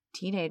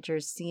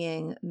teenagers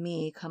seeing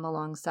me come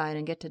alongside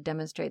and get to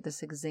demonstrate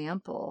this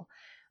example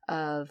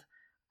of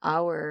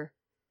our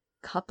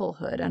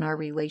couplehood and our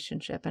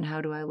relationship and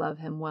how do I love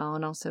him well,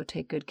 and also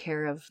take good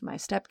care of my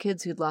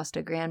stepkids who'd lost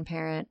a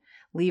grandparent,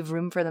 leave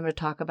room for them to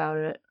talk about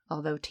it.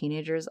 Although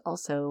teenagers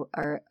also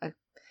are,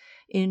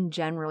 in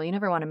general, you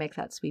never want to make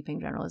that sweeping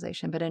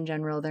generalization, but in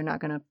general, they're not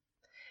going to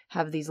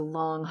have these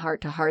long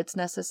heart-to-hearts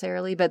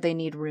necessarily, but they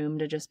need room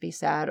to just be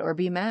sad or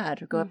be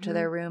mad or go up to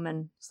their room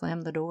and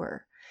slam the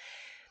door.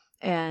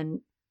 And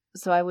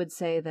so I would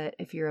say that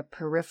if you're a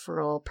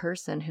peripheral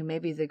person who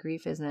maybe the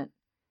grief isn't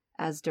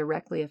as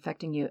directly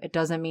affecting you, it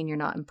doesn't mean you're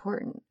not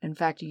important. In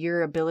fact,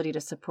 your ability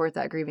to support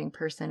that grieving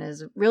person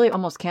is really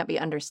almost can't be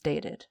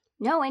understated.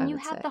 No, and you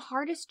have the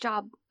hardest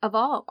job of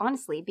all,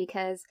 honestly,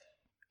 because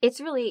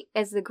it's really,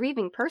 as the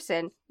grieving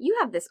person, you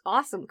have this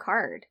awesome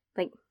card.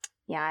 Like,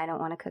 yeah, I don't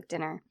want to cook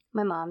dinner.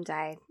 My mom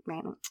died,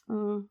 right?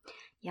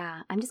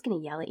 Yeah, I'm just going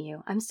to yell at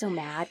you. I'm so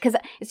mad. Because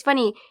it's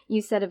funny,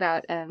 you said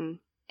about, in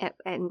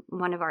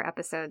one of our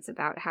episodes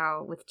about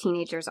how with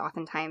teenagers,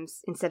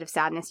 oftentimes, instead of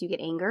sadness, you get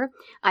anger.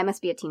 I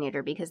must be a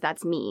teenager because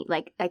that's me.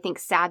 Like, I think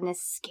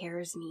sadness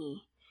scares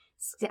me.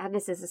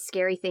 Sadness is a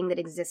scary thing that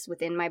exists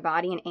within my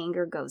body, and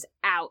anger goes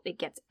out. It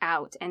gets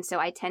out. And so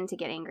I tend to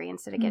get angry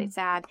instead of getting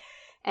sad.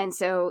 And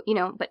so,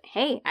 but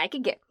hey,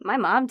 my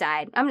mom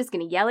died. I'm just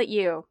going to yell at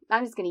you.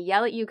 I'm just going to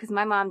yell at you because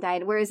my mom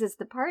died. Whereas as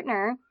the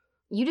partner,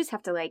 you just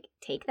have to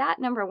take that,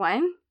 number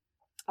one,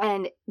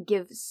 and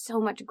give so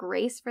much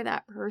grace for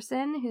that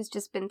person who's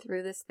just been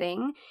through this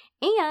thing.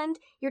 And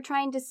you're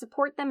trying to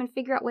support them and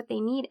figure out what they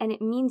need. And it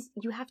means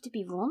you have to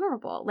be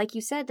vulnerable. Like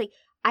you said,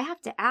 I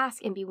have to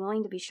ask and be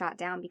willing to be shot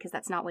down because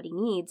that's not what he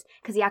needs,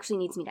 because he actually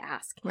needs me to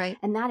ask. Right.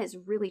 And that is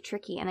really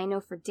tricky. And I know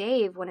for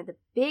Dave, one of the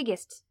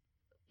biggest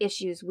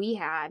issues we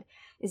had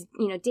is,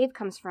 Dave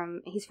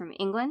he's from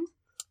England,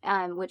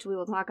 which we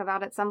will talk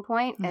about at some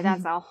point. And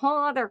that's a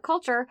whole other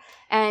culture.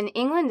 And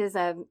England is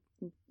a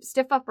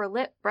stiff upper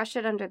lip, brush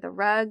it under the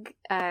rug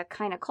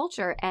kind of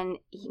culture. And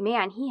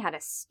he had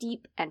a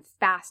steep and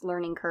fast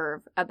learning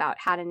curve about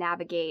how to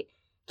navigate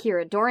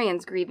Kira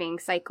Dorian's grieving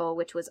cycle,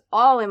 which was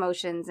all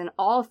emotions and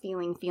all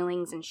feeling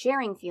feelings and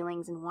sharing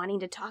feelings and wanting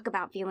to talk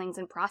about feelings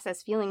and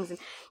process feelings. And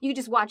you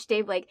just watch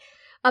Dave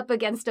up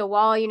against a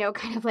wall,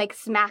 kind of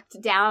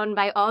smacked down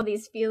by all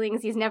these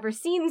feelings. He's never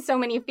seen so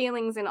many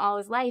feelings in all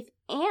his life.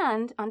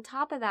 And on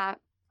top of that,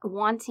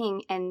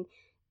 wanting and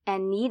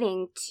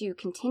needing to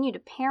continue to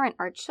parent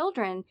our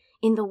children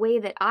in the way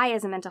that I,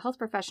 as a mental health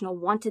professional,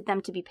 wanted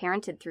them to be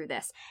parented through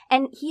this.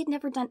 And he had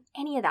never done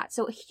any of that.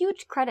 So a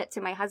huge credit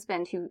to my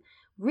husband, who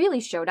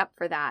really showed up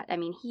for that. I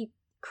mean, he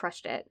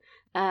crushed it.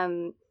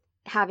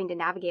 Having to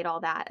navigate all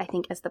that, I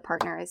think, as the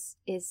partner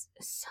is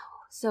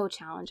so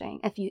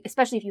challenging,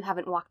 especially if you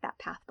haven't walked that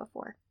path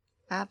before.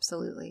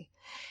 Absolutely.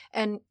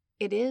 And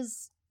it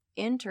is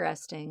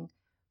interesting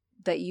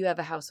that you have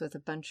a house with a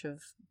bunch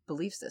of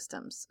belief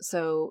systems.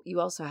 So you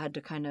also had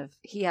to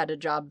he had a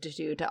job to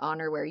do to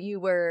honor where you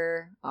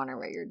were, honor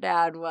where your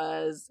dad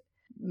was,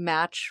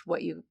 match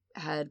what you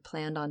had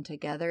planned on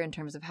together in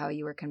terms of how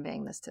you were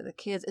conveying this to the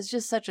kids. It's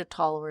just such a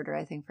tall order,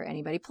 I think, for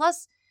anybody.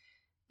 Plus,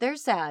 they're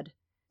sad.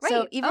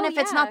 So Right. even Oh, if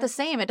it's not yeah. the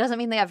same, it doesn't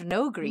mean they have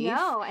no grief.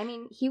 No, I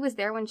mean, he was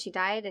there when she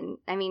died. And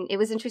I mean, it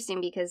was interesting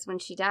because when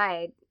she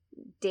died,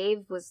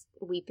 Dave was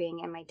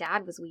weeping and my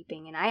dad was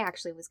weeping. And I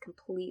actually was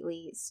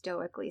completely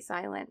stoically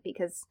silent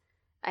because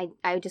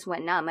I just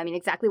went numb. I mean,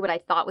 exactly what I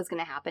thought was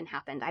going to happen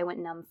happened. I went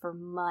numb for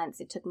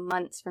months. It took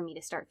months for me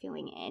to start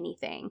feeling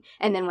anything.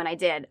 And then when I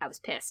did, I was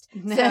pissed.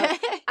 So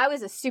I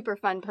was a super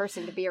fun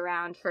person to be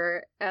around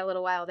for a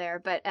little while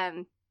there.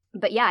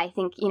 But yeah, I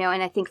think,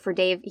 and I think for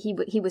Dave,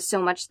 he was so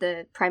much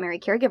the primary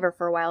caregiver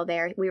for a while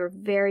there. We were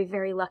very,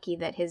 very lucky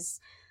that his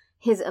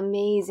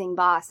amazing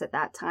boss at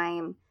that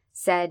time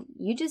said,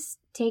 you just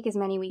take as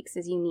many weeks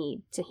as you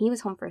need. So he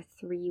was home for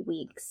 3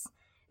 weeks.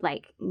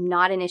 Like,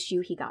 not an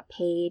issue. He got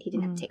paid. He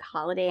didn't have to take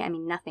holiday. I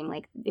mean, nothing.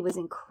 Like, it was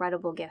an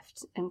incredible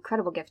gift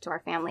to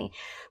our family.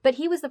 But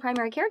he was the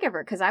primary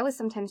caregiver because I was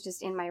sometimes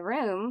just in my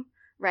room,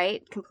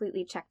 right,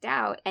 completely checked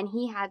out. And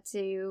he had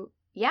to...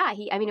 Yeah,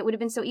 it would have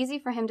been so easy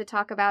for him to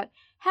talk about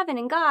heaven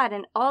and God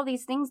and all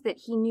these things that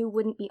he knew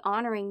wouldn't be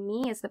honoring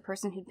me as the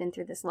person who'd been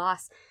through this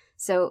loss.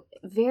 So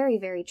very,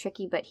 very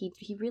tricky, but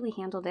he really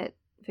handled it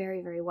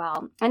very, very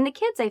well. And the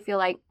kids, I feel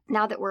like,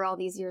 now that we're all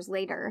these years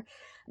later,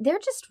 they're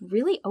just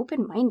really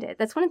open-minded.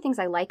 That's one of the things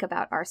I like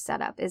about our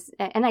setup is,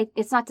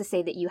 it's not to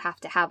say that you have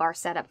to have our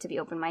setup to be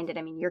open-minded.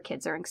 I mean, your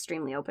kids are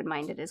extremely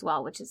open-minded as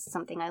well, which is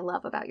something I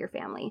love about your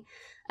family.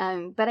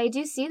 But I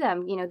do see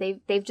them,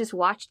 they've just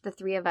watched the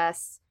three of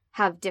us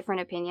have different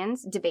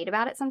opinions, debate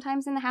about it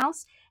sometimes in the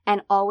house,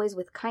 and always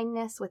with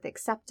kindness, with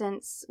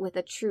acceptance, with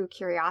a true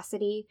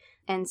curiosity.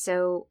 And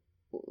so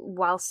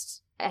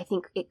whilst I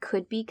think it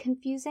could be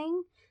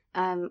confusing,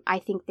 I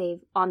think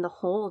they've, on the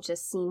whole,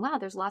 just seen, wow,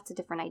 there's lots of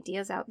different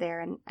ideas out there,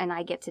 and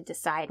I get to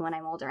decide when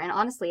I'm older. And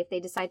honestly, if they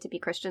decide to be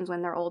Christians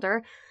when they're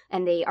older,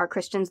 and they are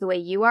Christians the way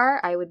you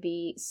are, I would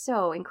be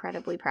so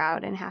incredibly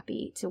proud and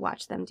happy to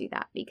watch them do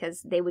that,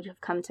 because they would have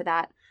come to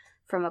that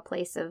from a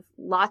place of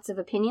lots of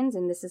opinions,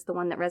 and this is the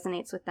one that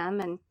resonates with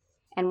them,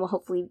 and will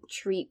hopefully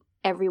treat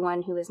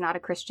everyone who is not a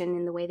Christian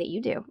in the way that you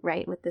do,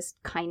 right? With this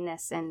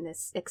kindness and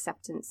this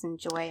acceptance and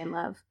joy and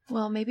love.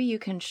 Well, maybe you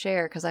can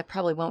share, because I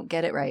probably won't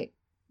get it right.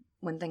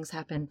 When things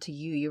happen to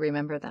you, you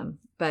remember them.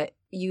 But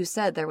you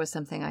said there was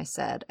something I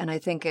said, and I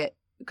think it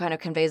kind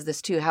of conveys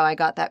this too, how I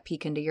got that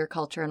peek into your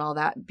culture and all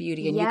that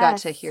beauty, and you got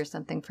to hear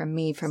something from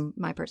me from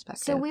my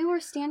perspective. So we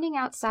were standing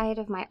outside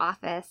of my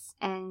office,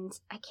 and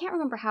I can't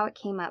remember how it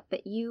came up,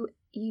 but you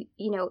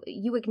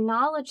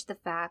acknowledged the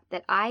fact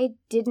that I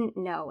didn't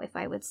know if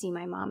I would see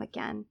my mom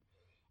again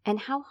and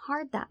how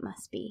hard that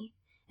must be.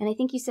 And I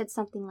think you said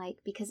something like,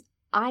 because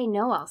I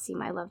know I'll see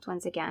my loved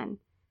ones again,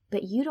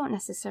 but you don't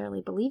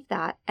necessarily believe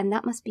that, and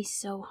that must be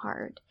so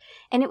hard.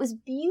 And it was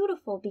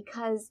beautiful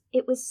because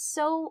it was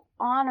so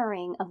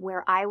honoring of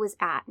where I was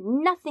at.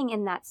 Nothing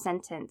in that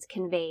sentence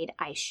conveyed,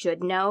 I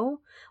should know,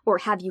 or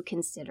have you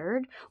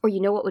considered, or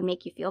you know what would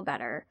make you feel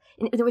better.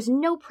 And there was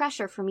no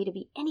pressure for me to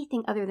be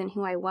anything other than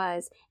who I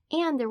was,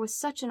 and there was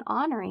such an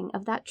honoring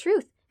of that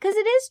truth. Because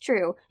it is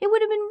true. It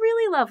would have been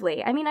really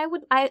lovely. I mean,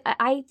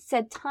 I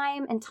said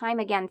time and time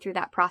again through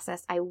that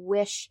process, I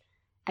wish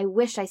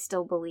I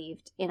still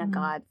believed in a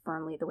God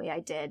firmly the way I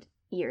did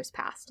years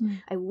past.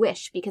 I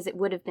wish, because it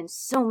would have been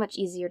so much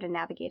easier to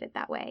navigate it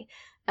that way.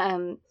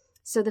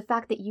 So the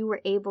fact that you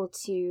were able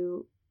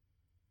to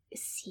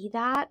see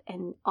that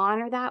and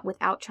honor that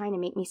without trying to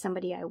make me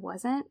somebody I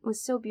wasn't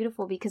was so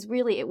beautiful, because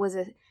really it was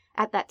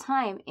at that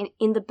time,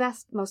 in the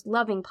best, most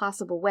loving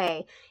possible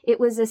way, it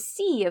was a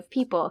sea of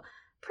people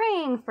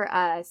praying for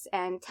us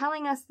and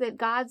telling us that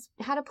God's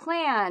had a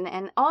plan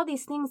and all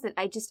these things that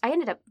I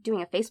ended up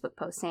doing a Facebook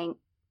post saying,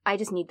 I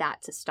just need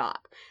that to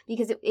stop,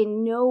 because it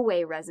in no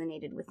way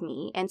resonated with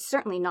me, and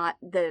certainly not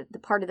the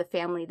part of the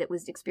family that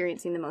was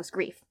experiencing the most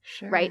grief,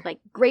 right? Like,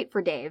 great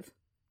for Dave,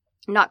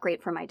 not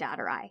great for my dad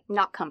or I,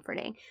 not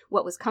comforting.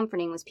 What was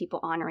comforting was people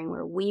honoring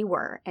where we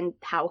were and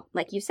how,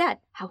 like you said,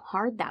 how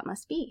hard that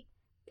must be.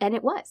 And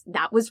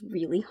that was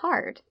really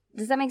hard.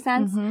 Does that make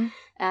sense?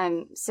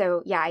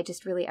 So yeah, I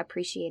just really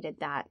appreciated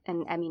that.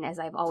 And I mean, as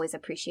I've always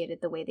appreciated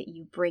the way that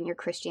you bring your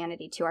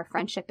Christianity to our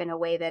friendship in a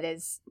way that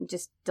is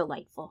just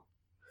delightful.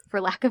 For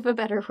lack of a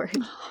better word,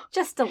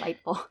 just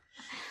delightful.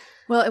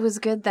 Well, it was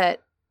good that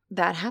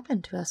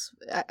happened to us.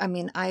 I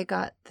mean, I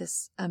got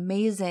this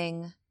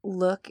amazing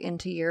look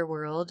into your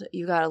world.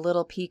 You got a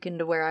little peek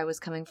into where I was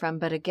coming from.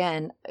 But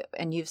again,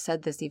 and you've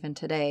said this even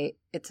today,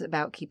 it's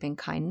about keeping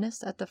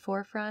kindness at the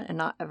forefront and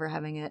not ever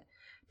having it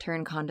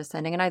turn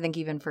condescending. And I think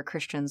even for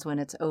Christians, when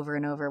it's over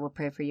and over, we'll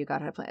pray for you, God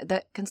had a plan,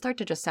 that can start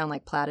to just sound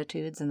like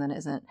platitudes and then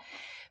isn't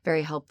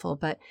very helpful.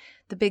 But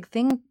the big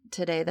thing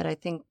today that I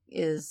think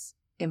is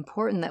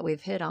important that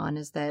we've hit on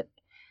is that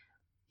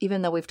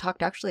even though we've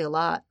talked actually a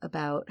lot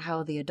about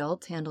how the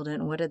adults handled it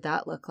and what did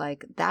that look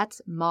like,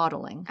 that's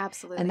modeling.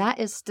 Absolutely. And that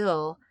is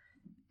still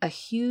a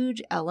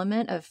huge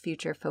element of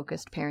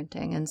future-focused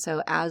parenting. And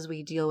so as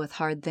we deal with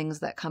hard things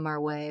that come our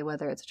way,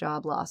 whether it's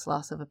job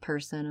loss of a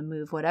person, a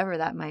move, whatever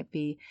that might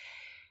be,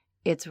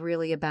 it's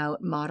really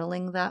about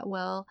modeling that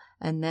well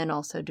and then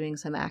also doing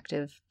some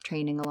active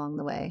training along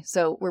the way.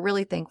 So we're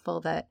really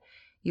thankful that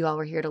you all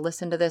were here to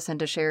listen to this and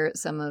to share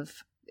some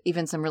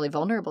really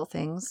vulnerable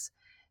things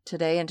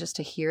today, and just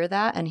to hear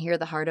that and hear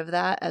the heart of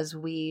that as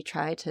we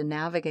try to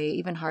navigate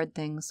even hard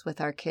things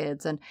with our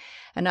kids. And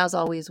as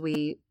always,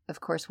 we of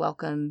course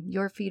welcome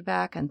your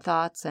feedback and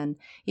thoughts, and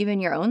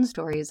even your own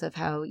stories of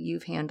how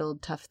you've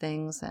handled tough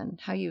things and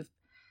how you've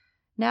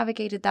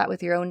navigated that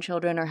with your own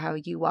children, or how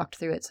you walked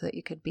through it so that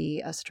you could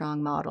be a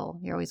strong model.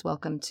 You're always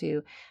welcome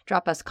to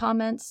drop us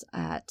comments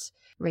at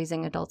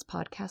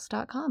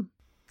raisingadultspodcast.com.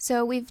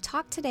 So we've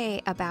talked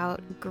today about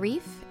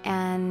grief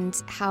and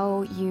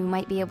how you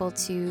might be able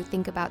to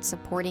think about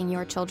supporting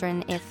your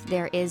children if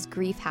there is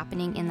grief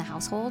happening in the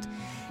household.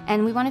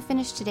 And we want to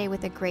finish today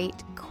with a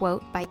great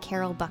quote by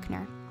Carol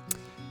Buckner.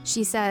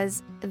 She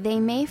says,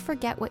 "They may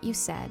forget what you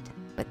said,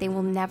 but they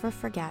will never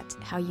forget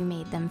how you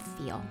made them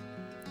feel."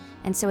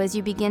 And so as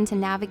you begin to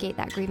navigate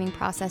that grieving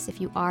process, if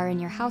you are in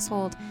your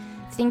household,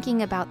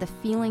 thinking about the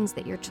feelings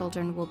that your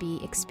children will be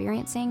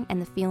experiencing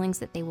and the feelings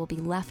that they will be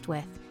left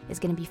with is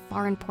going to be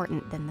far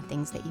important than the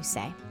things that you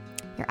say.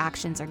 Your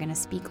actions are going to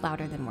speak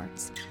louder than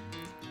words.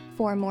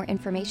 For more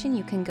information,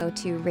 you can go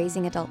to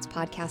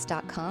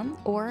raisingadultspodcast.com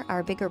or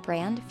our bigger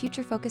brand,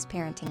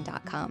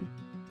 futurefocusedparenting.com.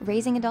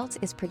 Raising Adults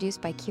is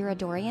produced by Kira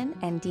Dorian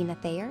and Dina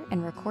Thayer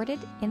and recorded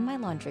in my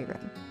laundry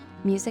room.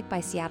 Music by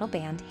Seattle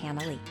band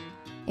Hannah Lee.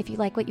 If you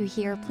like what you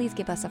hear, please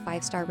give us a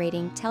 5-star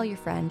rating, tell your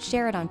friends,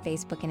 share it on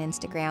Facebook and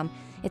Instagram.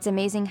 It's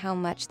amazing how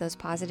much those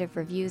positive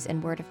reviews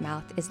and word of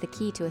mouth is the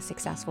key to a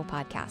successful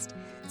podcast.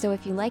 So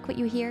if you like what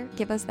you hear,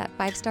 give us that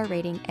 5-star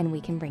rating and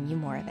we can bring you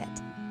more of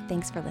it.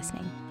 Thanks for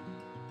listening.